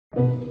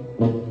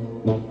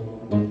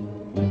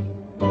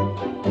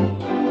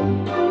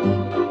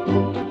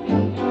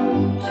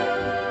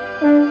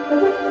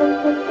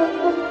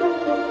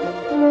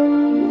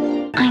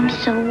I'm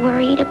so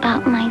worried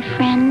about my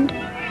friend.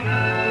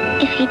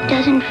 If he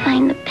doesn't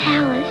find the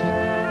palace,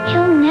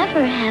 he'll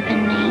never have a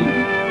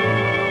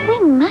name. We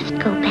must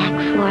go back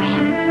for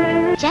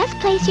him. Just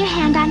place your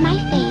hand on my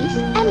face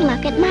and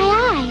look at my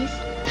eyes.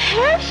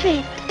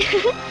 Perfect.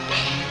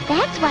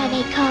 That's why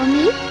they call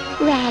me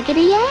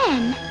Raggedy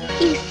Ann.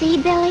 You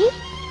see, Billy?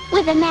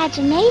 With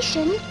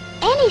imagination,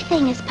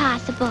 anything is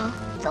possible.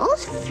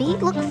 Those feet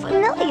look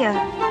familiar.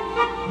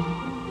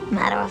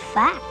 Matter of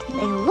fact,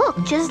 they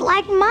look just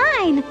like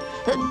mine.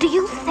 Do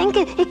you think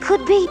it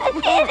could be?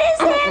 It is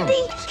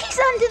Andy. He's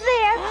under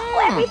there.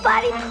 Oh,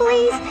 everybody,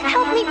 please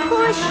help me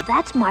push.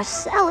 That's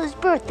Marcella's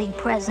birthday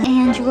present.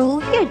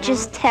 Andrew, you're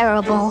just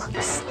terrible.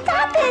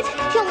 Stop it.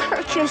 You'll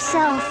hurt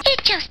yourself.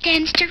 It just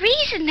stands to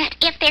reason that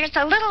if there's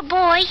a little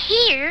boy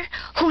here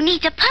who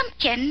needs a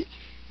pumpkin,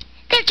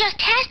 there just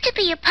has to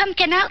be a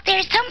pumpkin out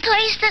there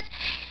someplace that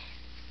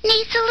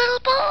needs a little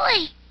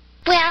boy.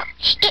 Well,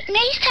 it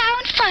may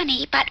sound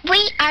funny, but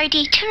we are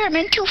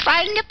determined to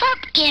find a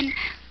pumpkin.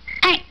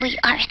 Aren't we,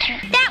 Arthur?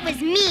 That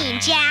was mean,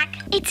 Jack.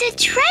 It's a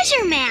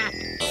treasure map.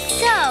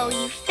 So,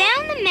 you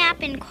found the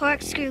map in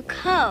Corkscrew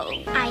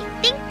Cove. I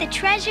think the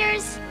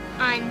treasure's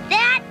on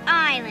that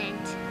island.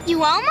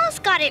 You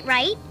almost got it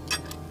right.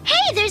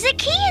 Hey, there's a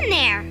key in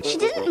there. She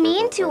didn't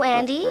mean to,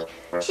 Andy.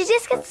 She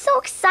just gets so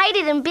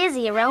excited and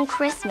busy around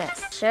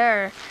Christmas.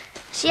 Sure.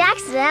 She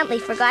accidentally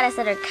forgot us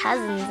at her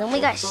cousin's, and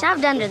we got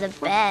shoved under the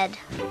bed.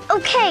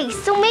 Okay,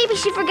 so maybe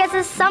she forgets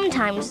us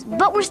sometimes,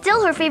 but we're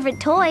still her favorite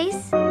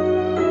toys.